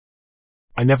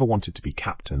I never wanted to be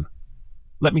captain.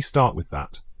 Let me start with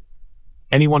that.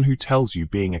 Anyone who tells you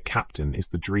being a captain is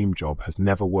the dream job has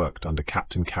never worked under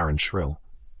Captain Karen Shrill.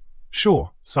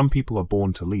 Sure, some people are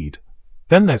born to lead.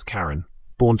 Then there's Karen,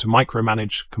 born to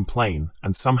micromanage, complain,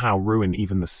 and somehow ruin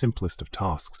even the simplest of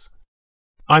tasks.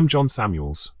 I'm John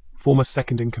Samuels, former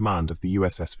second-in-command of the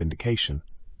USS Vindication.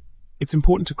 It's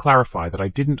important to clarify that I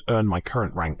didn't earn my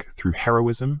current rank through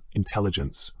heroism,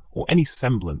 intelligence, or any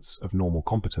semblance of normal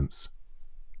competence.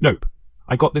 Nope,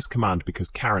 I got this command because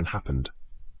Karen happened.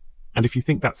 And if you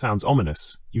think that sounds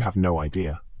ominous, you have no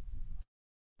idea.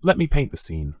 Let me paint the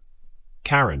scene.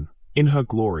 Karen, in her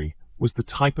glory, was the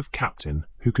type of captain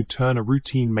who could turn a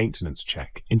routine maintenance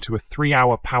check into a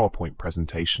 3-hour PowerPoint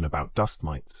presentation about dust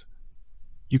mites.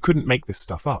 You couldn't make this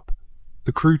stuff up.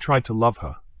 The crew tried to love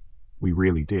her. We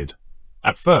really did.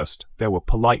 At first, there were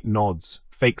polite nods,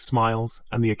 fake smiles,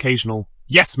 and the occasional,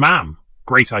 "Yes, ma'am!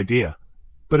 Great idea!"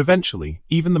 But eventually,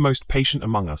 even the most patient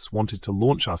among us wanted to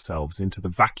launch ourselves into the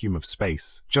vacuum of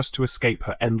space just to escape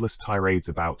her endless tirades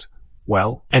about,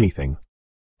 well, anything.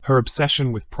 Her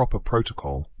obsession with proper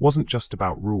protocol wasn't just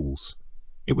about rules.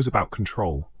 It was about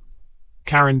control.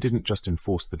 Karen didn't just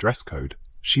enforce the dress code,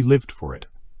 she lived for it.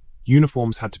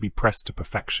 Uniforms had to be pressed to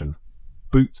perfection.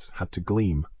 Boots had to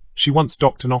gleam. She once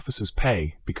docked an officer's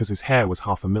pay because his hair was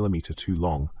 0.5 millimeter too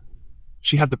long.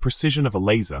 She had the precision of a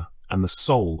laser and the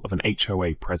soul of an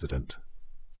HFY president.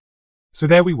 So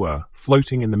there we were,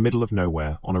 floating in the middle of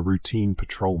nowhere on a routine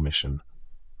patrol mission.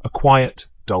 A quiet,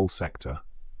 dull sector.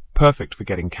 Perfect for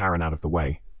getting Karen out of the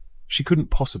way. She couldn't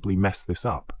possibly mess this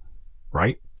up,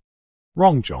 right?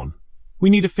 Wrong, John. We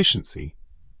need efficiency.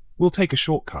 We'll take a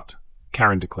shortcut,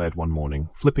 Karen declared one morning,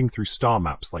 flipping through star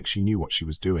maps like she knew what she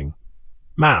was doing.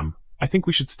 Ma'am, I think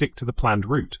we should stick to the planned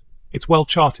route. It's well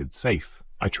charted, safe.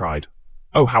 I tried.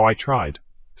 Oh, how I tried.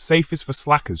 Safe is for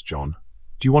slackers, John.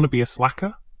 Do you want to be a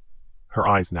slacker? Her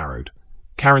eyes narrowed.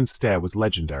 Karen's stare was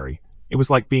legendary. It was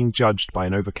like being judged by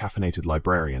an overcaffeinated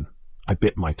librarian. I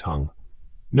bit my tongue.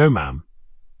 No, ma'am.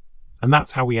 And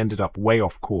that's how we ended up way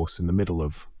off course in the middle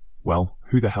of, well,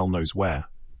 who the hell knows where.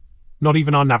 Not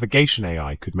even our navigation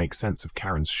AI could make sense of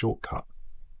Karen's shortcut.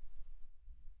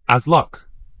 As luck,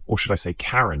 or should I say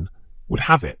Karen, would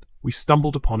have it, we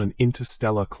stumbled upon an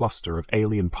interstellar cluster of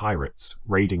alien pirates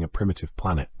raiding a primitive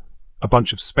planet. A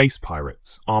bunch of space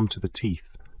pirates, armed to the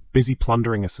teeth, busy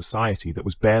plundering a society that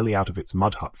was barely out of its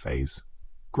mud hut phase.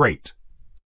 Great.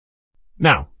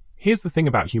 Now, here's the thing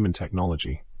about human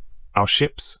technology. Our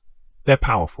ships, they're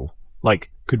powerful.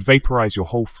 Like, could vaporize your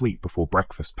whole fleet before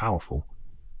breakfast powerful.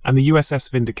 And the USS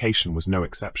Vindication was no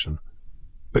exception.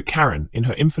 But Karen, in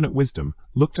her infinite wisdom,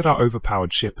 looked at our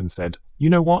overpowered ship and said, "You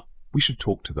know what? We should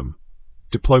talk to them.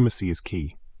 Diplomacy is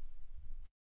key."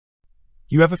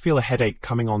 You ever feel a headache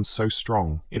coming on so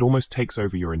strong, it almost takes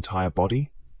over your entire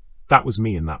body? That was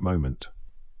me in that moment.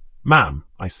 "Ma'am,"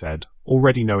 I said,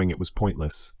 already knowing it was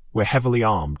pointless, "we're heavily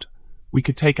armed. We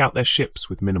could take out their ships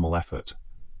with minimal effort."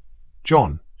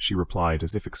 "John," she replied,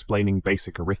 as if explaining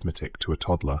basic arithmetic to a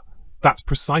toddler, "that's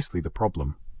precisely the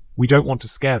problem. We don't want to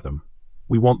scare them.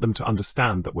 We want them to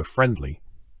understand that we're friendly,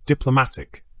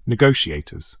 diplomatic,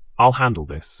 negotiators. I'll handle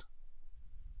this."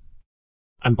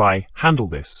 And by handle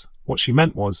this, what she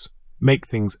meant was make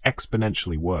things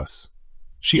exponentially worse.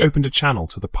 She opened a channel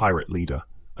to the pirate leader,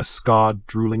 a scarred,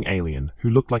 drooling alien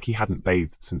who looked like he hadn't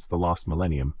bathed since the last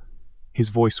millennium. His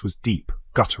voice was deep,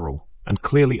 guttural, and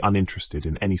clearly uninterested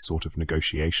in any sort of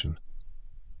negotiation.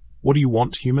 "What do you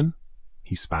want, human?"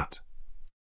 he spat.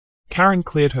 Karen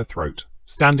cleared her throat,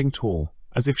 standing tall,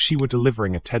 as if she were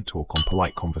delivering a TED Talk on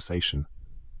polite conversation.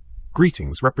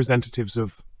 "Greetings, representatives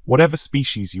of whatever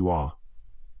species you are.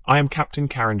 I am Captain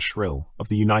Karen Shrill of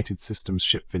the United Systems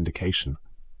ship Vindication.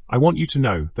 I want you to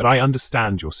know that I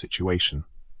understand your situation.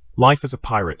 Life as a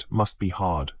pirate must be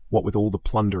hard, what with all the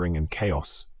plundering and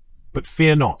chaos. But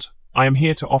fear not, I am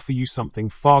here to offer you something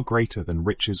far greater than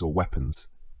riches or weapons.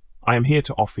 I am here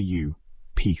to offer you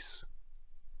peace."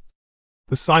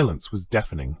 The silence was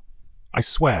deafening. I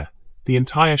swear, the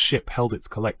entire ship held its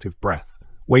collective breath,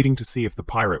 waiting to see if the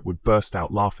pirate would burst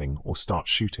out laughing or start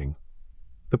shooting.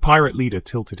 The pirate leader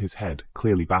tilted his head,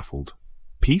 clearly baffled.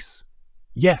 "Peace?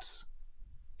 Yes."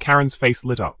 Karen's face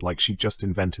lit up like she'd just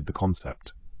invented the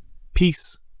concept.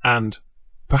 "Peace, and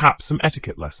perhaps some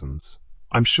etiquette lessons.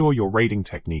 I'm sure your raiding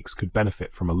techniques could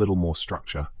benefit from a little more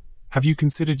structure. Have you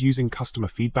considered using customer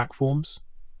feedback forms?"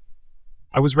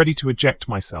 I was ready to eject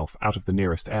myself out of the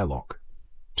nearest airlock.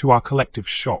 To our collective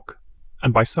shock,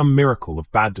 and by some miracle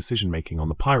of bad decision-making on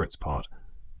the pirates' part,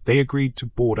 they agreed to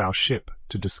board our ship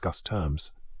to discuss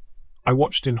terms. I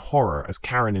watched in horror as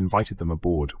Karen invited them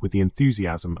aboard with the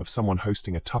enthusiasm of someone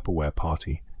hosting a Tupperware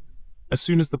party. As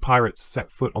soon as the pirates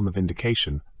set foot on the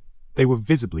Vindication, they were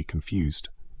visibly confused.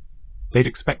 They'd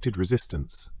expected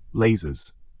resistance,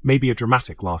 lasers, maybe a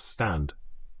dramatic last stand.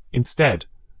 Instead,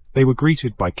 they were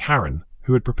greeted by Karen,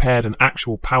 who had prepared an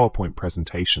actual PowerPoint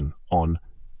presentation on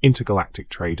intergalactic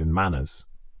trade and manners.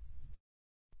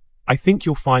 "I think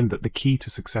you'll find that the key to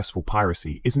successful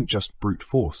piracy isn't just brute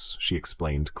force," she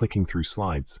explained, clicking through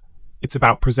slides. "It's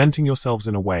about presenting yourselves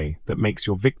in a way that makes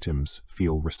your victims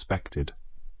feel respected.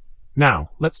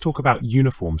 Now, let's talk about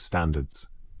uniform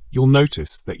standards. You'll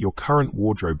notice that your current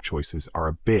wardrobe choices are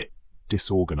a bit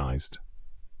disorganized."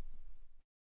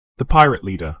 The pirate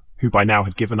leader, who by now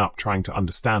had given up trying to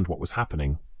understand what was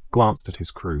happening, glanced at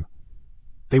his crew.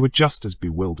 They were just as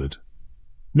bewildered.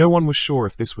 No one was sure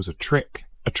if this was a trick,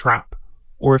 a trap,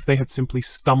 or if they had simply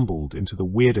stumbled into the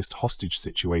weirdest hostage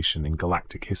situation in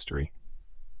galactic history.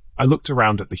 I looked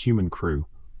around at the human crew,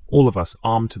 all of us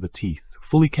armed to the teeth,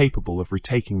 fully capable of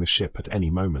retaking the ship at any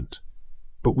moment.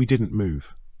 But we didn't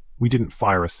move. We didn't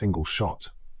fire a single shot.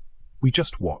 We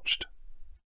just watched.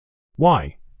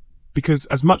 Why? Because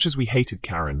as much as we hated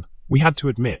Karen, we had to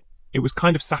admit it was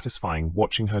kind of satisfying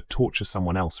watching her torture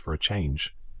someone else for a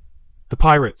change. The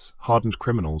pirates, hardened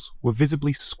criminals, were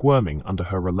visibly squirming under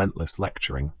her relentless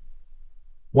lecturing.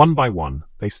 One by one,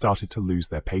 they started to lose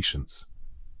their patience.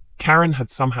 Karen had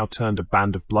somehow turned a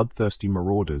band of bloodthirsty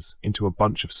marauders into a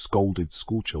bunch of scolded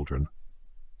schoolchildren.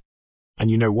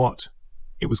 And you know what?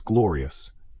 It was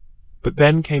glorious. But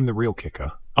then came the real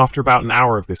kicker. After about an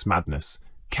hour of this madness,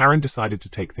 Karen decided to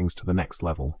take things to the next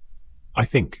level. "I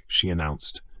think," she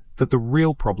announced, "that the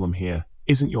real problem here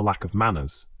isn't your lack of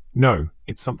manners. No,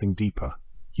 it's something deeper.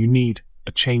 You need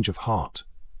a change of heart."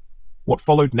 What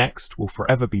followed next will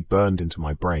forever be burned into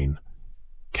my brain.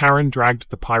 Karen dragged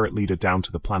the pirate leader down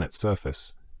to the planet's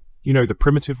surface. You know, the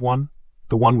primitive one?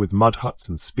 The one with mud huts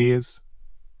and spears?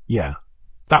 Yeah,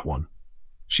 that one.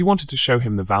 She wanted to show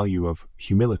him the value of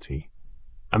humility.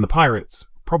 And the pirates,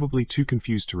 probably too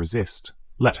confused to resist,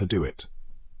 let her do it.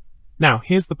 Now,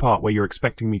 here's the part where you're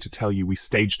expecting me to tell you we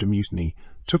staged a mutiny,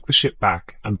 took the ship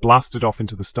back, and blasted off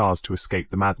into the stars to escape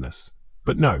the madness.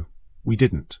 But no, we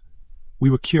didn't. We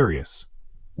were curious.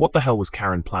 What the hell was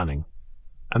Karen planning?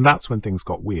 And that's when things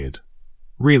got weird.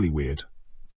 Really weird.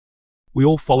 We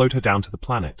all followed her down to the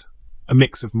planet, a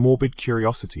mix of morbid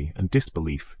curiosity and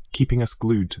disbelief keeping us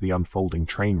glued to the unfolding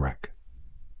train wreck.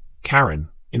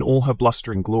 Karen, in all her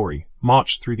blustering glory,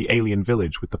 marched through the alien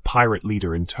village with the pirate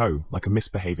leader in tow like a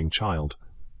misbehaving child.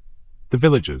 The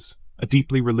villagers, a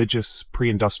deeply religious,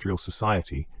 pre-industrial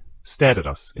society, stared at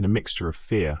us in a mixture of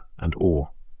fear and awe.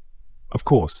 Of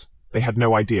course, they had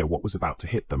no idea what was about to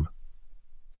hit them.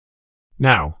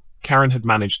 Now, Karen had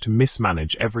managed to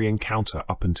mismanage every encounter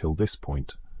up until this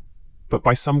point. But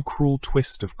by some cruel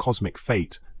twist of cosmic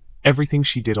fate, everything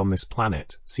she did on this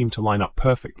planet seemed to line up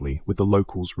perfectly with the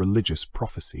locals' religious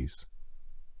prophecies.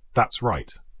 That's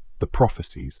right, the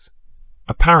prophecies.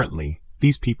 Apparently,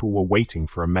 these people were waiting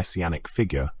for a messianic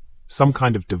figure, some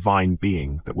kind of divine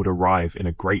being that would arrive in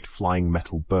a great flying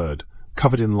metal bird,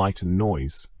 covered in light and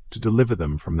noise, to deliver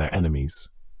them from their enemies.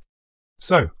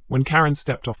 So, when Karen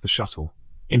stepped off the shuttle,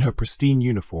 in her pristine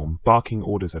uniform, barking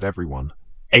orders at everyone,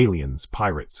 aliens,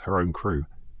 pirates, her own crew,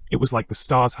 it was like the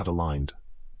stars had aligned.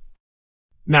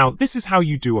 "Now, this is how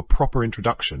you do a proper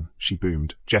introduction," she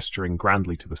boomed, gesturing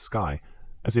grandly to the sky,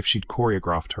 as if she'd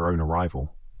choreographed her own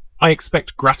arrival. "I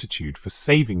expect gratitude for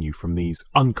saving you from these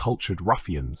uncultured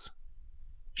ruffians."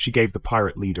 She gave the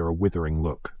pirate leader a withering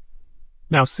look.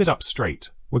 "Now sit up straight.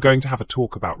 We're going to have a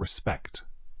talk about respect."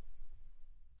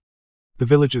 The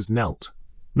villagers knelt,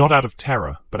 not out of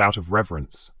terror, but out of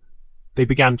reverence. They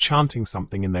began chanting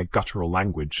something in their guttural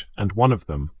language, and one of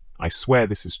them, I swear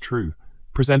this is true,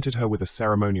 presented her with a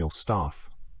ceremonial staff.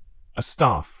 A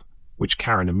staff, which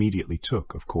Karen immediately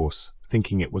took, of course,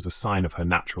 thinking it was a sign of her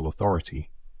natural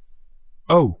authority.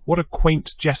 "Oh, what a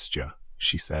quaint gesture,"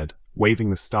 she said,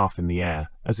 waving the staff in the air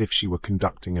as if she were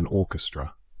conducting an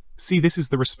orchestra. "See, this is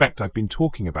the respect I've been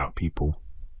talking about, people."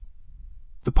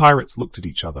 The pirates looked at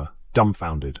each other,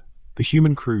 dumbfounded. The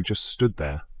human crew just stood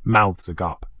there, mouths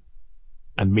agape.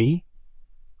 And me?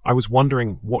 I was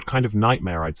wondering what kind of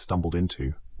nightmare I'd stumbled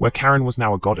into, where Karen was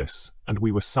now a goddess, and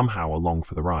we were somehow along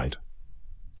for the ride.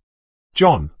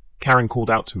 "John," Karen called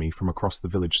out to me from across the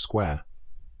village square.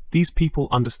 "These people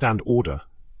understand order.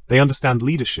 They understand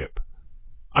leadership.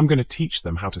 I'm going to teach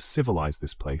them how to civilize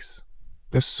this place.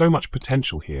 There's so much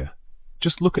potential here.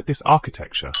 Just look at this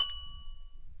architecture."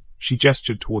 She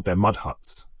gestured toward their mud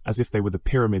huts, as if they were the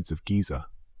pyramids of Giza.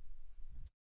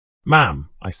 "Ma'am,"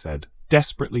 I said,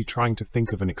 desperately trying to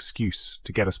think of an excuse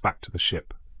to get us back to the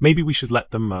ship. "Maybe we should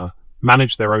let them,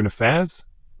 manage their own affairs?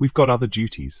 We've got other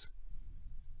duties."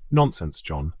 Nonsense,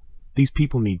 John. These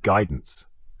people need guidance.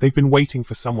 They've been waiting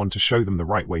for someone to show them the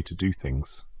right way to do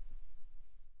things.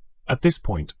 At this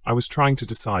point, I was trying to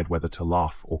decide whether to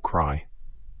laugh or cry.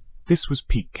 This was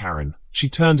peak Karen. She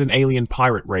turned an alien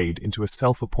pirate raid into a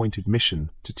self-appointed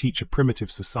mission to teach a primitive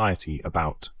society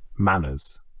about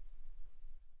manners.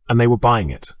 And they were buying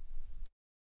it.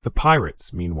 The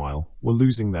pirates, meanwhile, were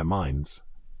losing their minds.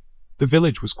 The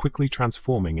village was quickly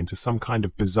transforming into some kind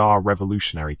of bizarre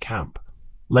revolutionary camp,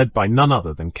 led by none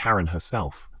other than Karen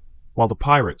herself, while the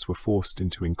pirates were forced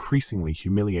into increasingly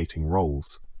humiliating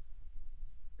roles.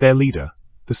 Their leader,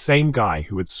 the same guy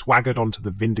who had swaggered onto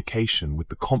the Vindication with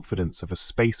the confidence of a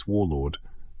space warlord,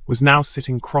 was now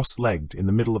sitting cross-legged in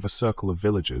the middle of a circle of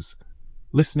villagers,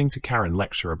 listening to Karen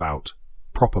lecture about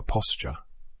proper posture.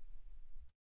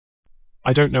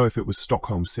 I don't know if it was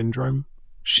Stockholm Syndrome,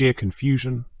 sheer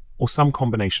confusion, or some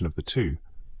combination of the two,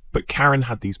 but Karen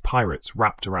had these pirates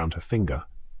wrapped around her finger.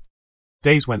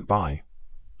 Days went by.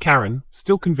 Karen,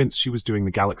 still convinced she was doing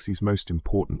the galaxy's most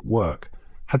important work,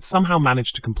 had somehow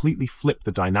managed to completely flip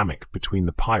the dynamic between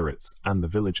the pirates and the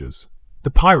villagers.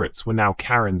 The pirates were now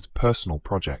Karen's personal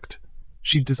project.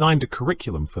 She'd designed a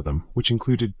curriculum for them which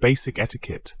included basic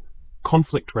etiquette,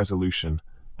 conflict resolution,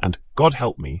 and, God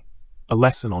help me, a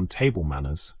lesson on table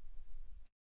manners.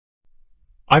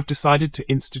 "I've decided to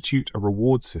institute a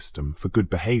reward system for good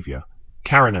behavior,"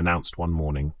 Karen announced one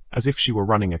morning, as if she were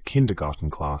running a kindergarten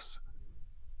class.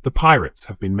 "The pirates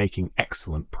have been making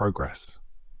excellent progress."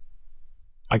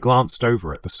 I glanced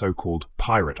over at the so-called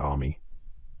pirate army.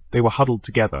 They were huddled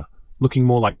together, looking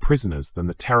more like prisoners than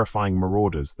the terrifying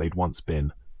marauders they'd once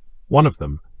been. One of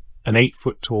them, an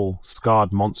 8-foot-tall,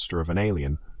 scarred monster of an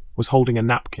alien, was holding a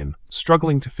napkin,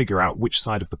 struggling to figure out which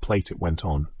side of the plate it went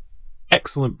on.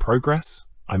 "Excellent progress?"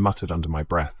 I muttered under my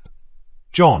breath.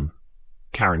 "John,"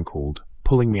 Karen called,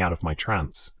 pulling me out of my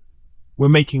trance. "We're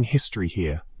making history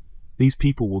here. These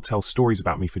people will tell stories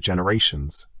about me for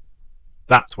generations."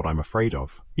 "That's what I'm afraid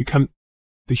of. You can..."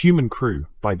 The human crew,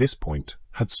 by this point,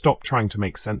 had stopped trying to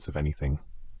make sense of anything.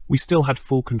 We still had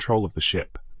full control of the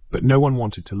ship, but no one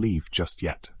wanted to leave just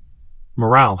yet.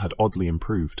 Morale had oddly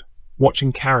improved.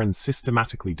 Watching Karen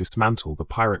systematically dismantle the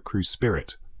pirate crew's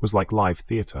spirit was like live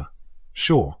theatre.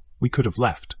 Sure, we could have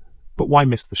left, but why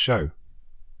miss the show?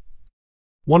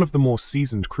 One of the more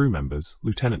seasoned crew members,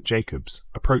 Lieutenant Jacobs,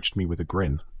 approached me with a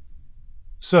grin.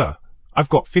 "Sir, I've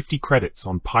got 50 credits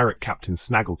on Pirate Captain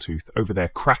Snaggletooth over there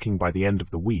cracking by the end of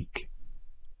the week."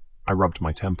 I rubbed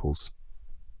my temples.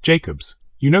 "Jacobs,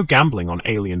 you know gambling on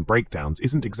alien breakdowns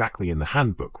isn't exactly in the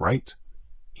handbook, right?"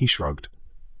 He shrugged.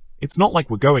 "It's not like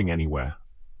we're going anywhere."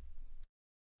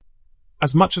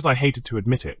 As much as I hated to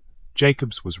admit it,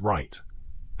 Jacobs was right.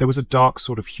 There was a dark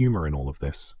sort of humor in all of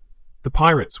this. The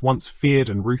pirates, once feared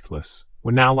and ruthless,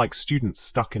 were now like students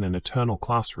stuck in an eternal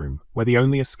classroom where the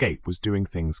only escape was doing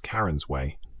things Karen's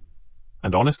way.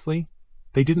 And honestly,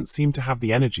 they didn't seem to have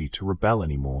the energy to rebel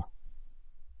anymore.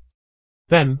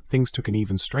 Then things took an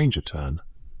even stranger turn.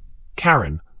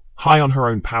 Karen, high on her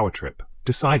own power trip,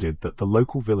 decided that the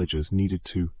local villagers needed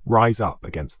to rise up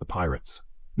against the pirates.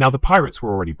 Now the pirates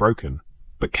were already broken,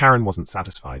 but Karen wasn't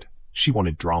satisfied. She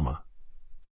wanted drama.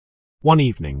 One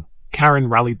evening, Karen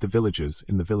rallied the villagers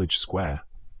in the village square.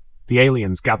 The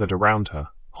aliens gathered around her,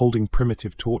 holding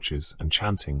primitive torches and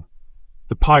chanting.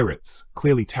 The pirates,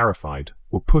 clearly terrified,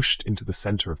 were pushed into the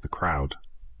center of the crowd.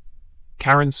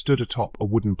 Karen stood atop a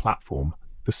wooden platform,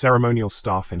 the ceremonial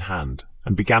staff in hand,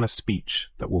 and began a speech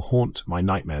that will haunt my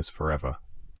nightmares forever.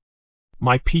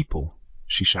 "My people,"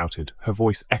 she shouted, her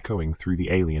voice echoing through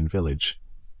the alien village.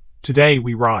 "Today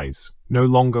we rise. No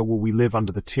longer will we live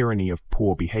under the tyranny of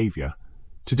poor behavior.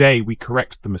 Today we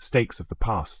correct the mistakes of the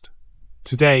past.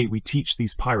 Today we teach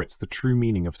these pirates the true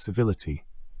meaning of civility."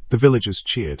 The villagers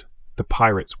cheered. The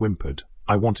pirates whimpered.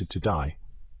 I wanted to die.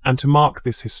 "And to mark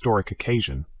this historic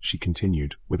occasion," she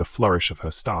continued, with a flourish of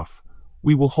her staff,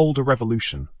 "we will hold a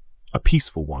revolution. A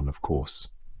peaceful one, of course.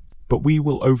 But we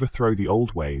will overthrow the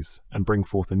old ways and bring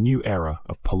forth a new era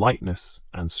of politeness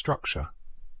and structure."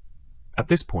 At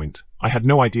this point, I had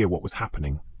no idea what was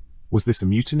happening. Was this a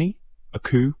mutiny? A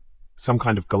coup? Some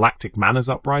kind of galactic manners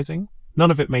uprising?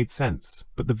 None of it made sense,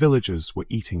 but the villagers were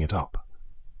eating it up.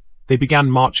 They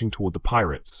began marching toward the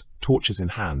pirates, torches in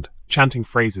hand, chanting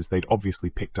phrases they'd obviously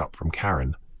picked up from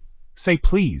Karen. "Say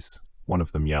please," one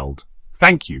of them yelled.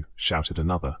 "Thank you," shouted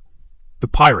another. The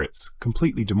pirates,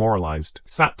 completely demoralized,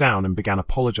 sat down and began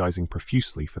apologizing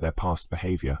profusely for their past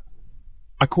behavior.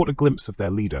 I caught a glimpse of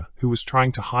their leader, who was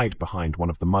trying to hide behind one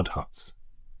of the mud huts.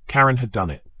 Karen had done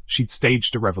it. She'd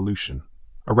staged a revolution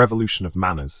of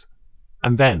manners.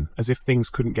 And then, as if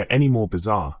things couldn't get any more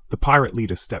bizarre, the pirate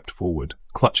leader stepped forward,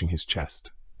 clutching his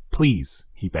chest. Please,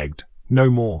 he begged.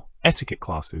 No more etiquette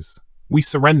classes. We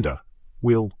surrender.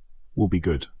 We'll be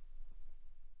good.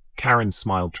 Karen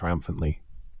smiled triumphantly.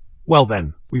 Well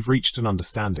then, we've reached an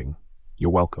understanding.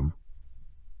 You're welcome.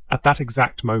 At that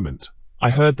exact moment, I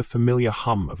heard the familiar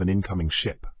hum of an incoming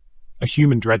ship. A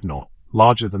human dreadnought,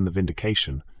 larger than the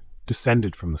Vindication,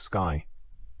 descended from the sky.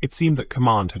 It seemed that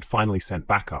Command had finally sent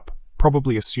backup,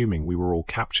 probably assuming we were all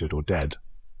captured or dead.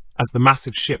 As the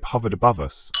massive ship hovered above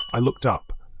us, I looked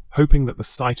up, hoping that the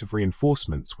sight of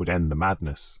reinforcements would end the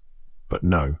madness. But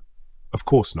no, of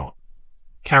course not.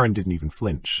 Karen didn't even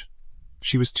flinch.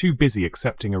 She was too busy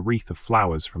accepting a wreath of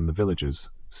flowers from the villagers,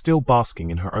 still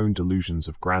basking in her own delusions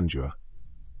of grandeur.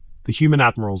 The human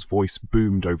admiral's voice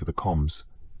boomed over the comms.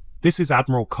 This is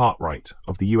Admiral Cartwright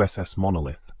of the USS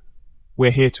Monolith.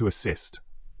 We're here to assist.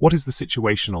 What is the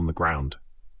situation on the ground?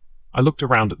 I looked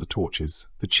around at the torches,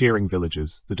 the cheering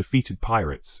villagers, the defeated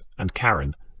pirates, and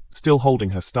Karen, still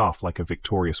holding her staff like a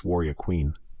victorious warrior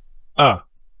queen.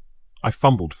 I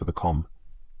fumbled for the comm.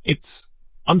 It's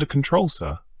under control,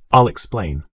 sir. I'll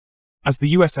explain. As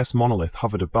the USS Monolith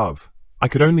hovered above, I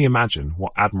could only imagine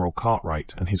what Admiral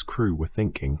Cartwright and his crew were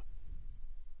thinking.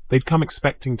 They'd come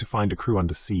expecting to find a crew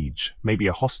under siege, maybe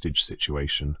a hostage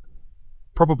situation.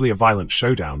 Probably a violent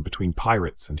showdown between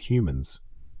pirates and humans.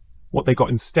 What they got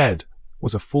instead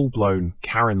was a full-blown,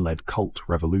 Karen-led cult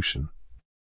revolution.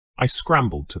 I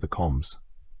scrambled to the comms.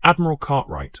 Admiral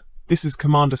Cartwright, this is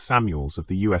Commander Samuels of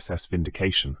the USS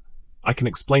Vindication. I can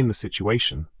explain the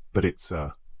situation, but it's,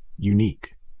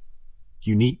 unique.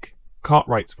 Unique?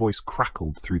 Cartwright's voice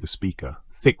crackled through the speaker,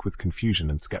 thick with confusion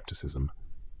and skepticism.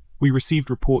 We received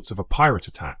reports of a pirate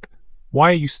attack. Why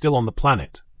are you still on the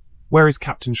planet? Where is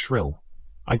Captain Shrill?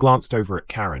 I glanced over at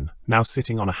Karen, now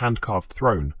sitting on a hand-carved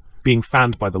throne, being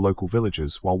fanned by the local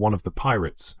villagers while one of the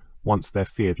pirates, once their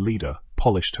feared leader,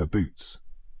 polished her boots.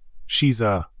 She's,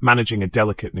 managing a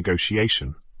delicate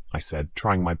negotiation, I said,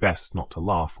 trying my best not to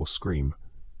laugh or scream.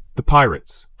 The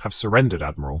pirates have surrendered,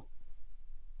 Admiral.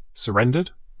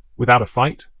 Surrendered? Without a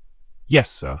fight?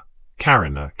 Yes, sir.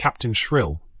 Karen, Captain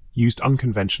Shrill, used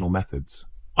unconventional methods.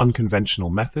 Unconventional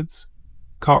methods?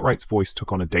 Cartwright's voice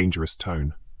took on a dangerous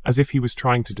tone, as if he was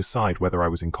trying to decide whether I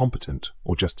was incompetent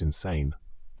or just insane.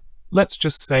 Let's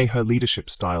just say her leadership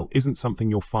style isn't something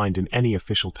you'll find in any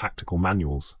official tactical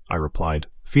manuals, I replied,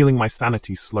 feeling my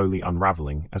sanity slowly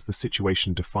unraveling as the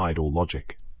situation defied all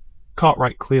logic.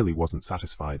 Cartwright clearly wasn't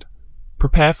satisfied.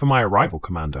 Prepare for my arrival,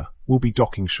 Commander. We'll be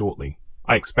docking shortly.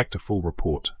 I expect a full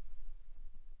report.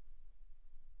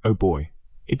 Oh boy.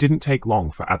 It didn't take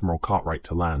long for Admiral Cartwright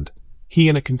to land. He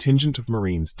and a contingent of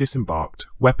Marines disembarked,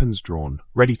 weapons drawn,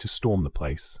 ready to storm the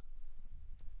place.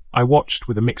 I watched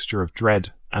with a mixture of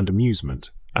dread and amusement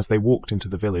as they walked into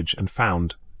the village and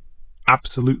found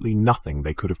absolutely nothing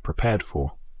they could have prepared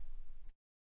for.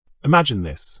 Imagine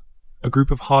this, a group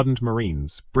of hardened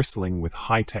Marines, bristling with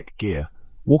high-tech gear,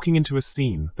 walking into a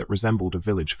scene that resembled a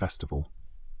village festival.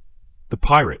 The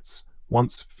pirates,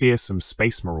 once fearsome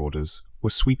space marauders, were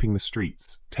sweeping the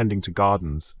streets, tending to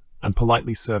gardens, and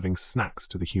politely serving snacks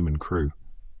to the human crew.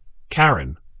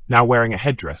 Karen, now wearing a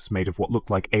headdress made of what looked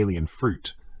like alien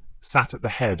fruit, sat at the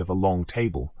head of a long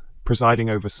table, presiding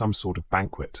over some sort of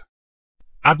banquet.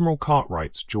 Admiral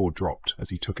Cartwright's jaw dropped as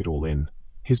he took it all in.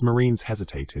 His Marines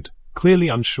hesitated, clearly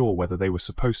unsure whether they were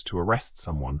supposed to arrest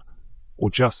someone, or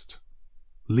just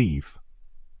leave.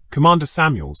 Commander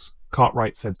Samuels,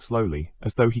 Cartwright said slowly,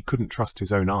 as though he couldn't trust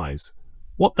his own eyes.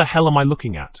 What the hell am I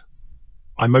looking at?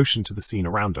 I motioned to the scene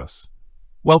around us.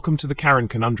 Welcome to the Karen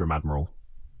Conundrum, Admiral.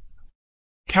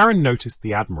 Karen noticed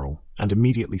the Admiral and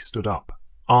immediately stood up,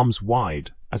 arms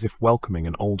wide, as if welcoming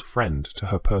an old friend to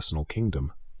her personal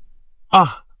kingdom.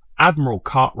 Ah, Admiral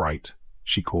Cartwright,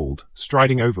 she called,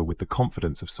 striding over with the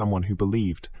confidence of someone who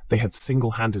believed they had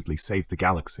single-handedly saved the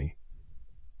galaxy.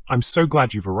 I'm so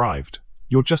glad you've arrived.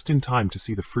 You're just in time to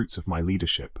see the fruits of my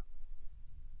leadership.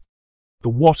 The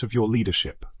what of your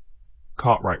leadership?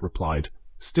 Cartwright replied,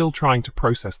 still trying to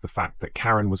process the fact that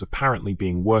Karen was apparently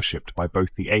being worshipped by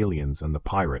both the aliens and the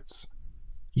pirates.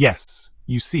 Yes,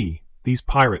 you see, these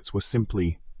pirates were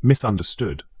simply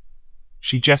misunderstood.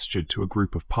 She gestured to a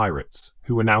group of pirates,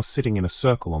 who were now sitting in a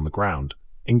circle on the ground,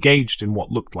 engaged in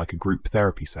what looked like a group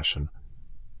therapy session.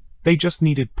 They just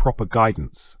needed proper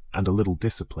guidance and a little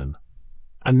discipline.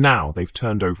 And now they've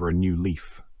turned over a new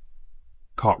leaf.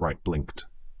 Cartwright blinked.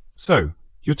 So,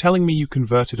 you're telling me you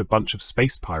converted a bunch of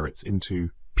space pirates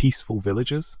into peaceful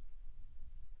villagers?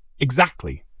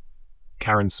 Exactly.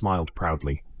 Karen smiled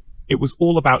proudly. It was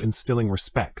all about instilling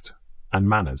respect and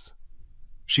manners.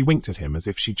 She winked at him as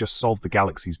if she'd just solved the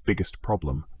galaxy's biggest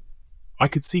problem. I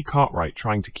could see Cartwright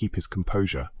trying to keep his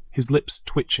composure, his lips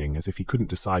twitching as if he couldn't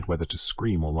decide whether to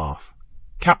scream or laugh.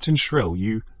 "Captain Shrill,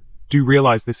 you do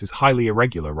realize this is highly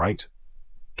irregular, right?"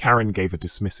 Karen gave a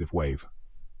dismissive wave.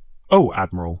 "Oh,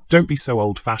 Admiral, don't be so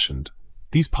old-fashioned.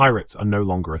 These pirates are no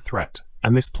longer a threat,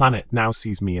 and this planet now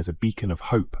sees me as a beacon of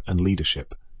hope and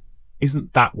leadership.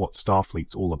 Isn't that what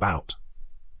Starfleet's all about?"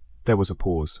 There was a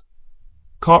pause.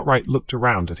 Cartwright looked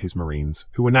around at his Marines,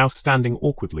 who were now standing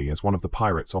awkwardly as one of the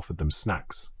pirates offered them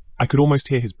snacks. I could almost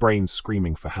hear his brain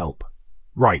screaming for help.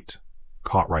 "Right,"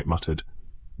 Cartwright muttered.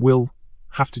 "We'll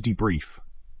have to debrief.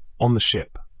 On the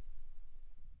ship."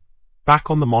 Back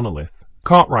on the monolith,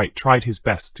 Cartwright tried his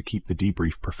best to keep the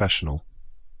debrief professional.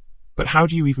 But how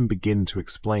do you even begin to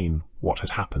explain what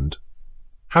had happened?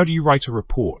 How do you write a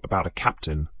report about a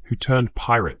captain who turned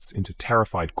pirates into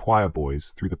terrified choir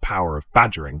boys through the power of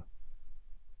badgering?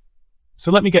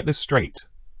 "So let me get this straight,"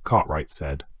 Cartwright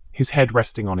said, his head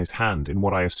resting on his hand in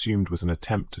what I assumed was an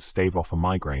attempt to stave off a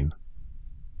migraine.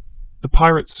 "The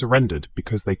pirates surrendered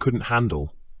because they couldn't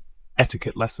handle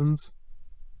etiquette lessons?"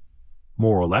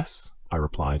 "More or less," I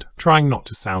replied, trying not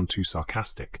to sound too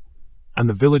sarcastic. "And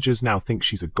the villagers now think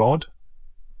she's a god?"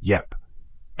 "Yep.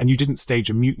 And you didn't stage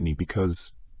a mutiny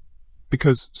because,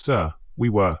 sir, we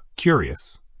were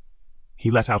curious." He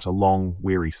let out a long,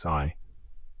 weary sigh.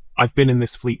 "I've been in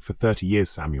this fleet for 30 years,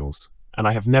 Samuels, and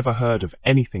I have never heard of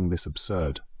anything this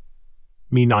absurd."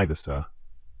 "Me neither, sir."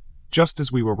 Just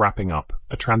as we were wrapping up,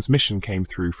 a transmission came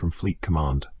through from Fleet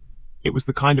Command. It was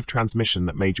the kind of transmission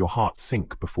that made your heart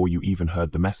sink before you even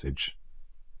heard the message.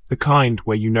 The kind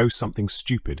where you know something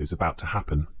stupid is about to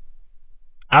happen.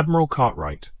 "Admiral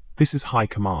Cartwright, this is High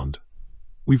Command.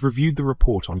 We've reviewed the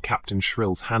report on Captain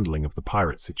Shrill's handling of the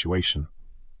pirate situation.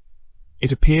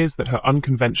 It appears that her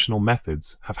unconventional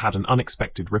methods have had an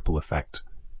unexpected ripple effect.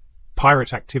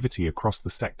 Pirate activity across the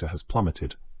sector has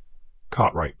plummeted."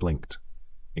 Cartwright blinked.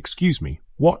 "Excuse me,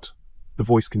 what?" The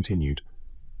voice continued.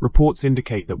 "Reports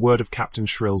indicate that word of Captain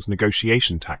Shrill's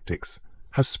negotiation tactics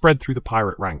has spread through the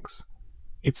pirate ranks.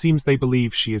 It seems they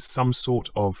believe she is some sort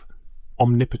of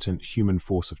omnipotent human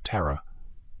force of terror.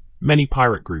 Many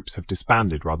pirate groups have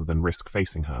disbanded rather than risk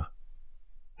facing her."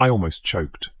 I almost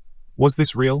choked. Was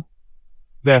this real?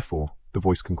 "Therefore," the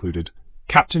voice concluded,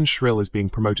 "Captain Shrill is being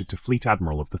promoted to Fleet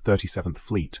Admiral of the 37th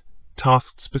Fleet,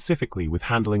 tasked specifically with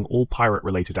handling all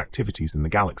pirate-related activities in the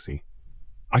galaxy."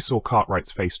 I saw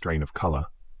Cartwright's face drain of color.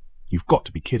 "You've got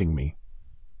to be kidding me."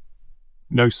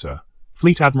 "No, sir.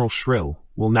 Fleet Admiral Shrill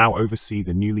will now oversee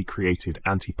the newly created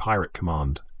Anti-Pirate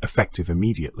Command, effective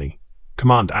immediately.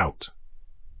 Command out."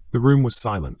 The room was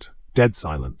silent, dead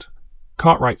silent.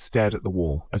 Cartwright stared at the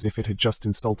wall as if it had just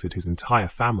insulted his entire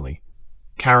family.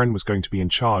 Karen was going to be in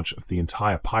charge of the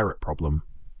entire pirate problem.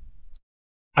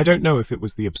 I don't know if it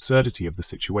was the absurdity of the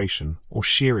situation or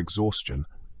sheer exhaustion,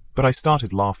 but I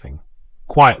started laughing.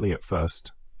 Quietly at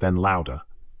first, then louder.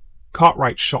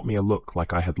 Cartwright shot me a look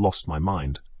like I had lost my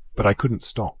mind, but I couldn't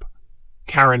stop.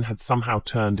 Karen had somehow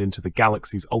turned into the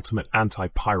galaxy's ultimate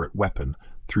anti-pirate weapon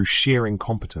through sheer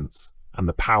incompetence and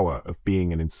the power of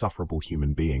being an insufferable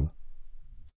human being.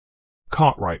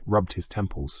 Cartwright rubbed his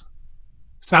temples.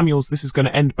 "Samuels, this is going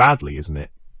to end badly, isn't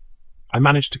it?" I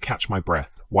managed to catch my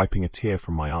breath, wiping a tear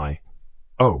from my eye.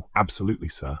 "Oh, absolutely,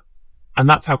 sir." And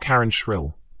that's how Karen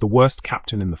Shrill, the worst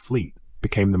captain in the fleet,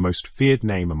 became the most feared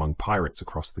name among pirates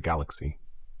across the galaxy.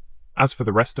 As for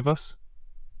the rest of us,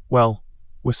 well,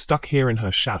 we're stuck here in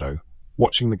her shadow,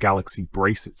 watching the galaxy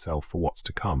brace itself for what's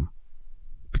to come.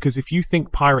 Because if you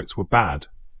think pirates were bad,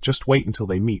 just wait until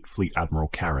they meet Fleet Admiral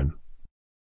Karen.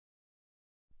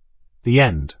 The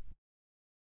end.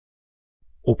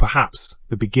 Or perhaps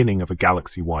the beginning of a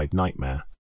galaxy-wide nightmare.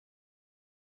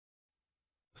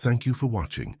 Thank you for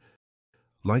watching.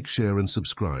 Like, share and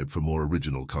subscribe for more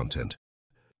original content.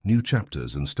 New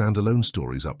chapters and standalone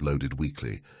stories uploaded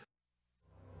weekly.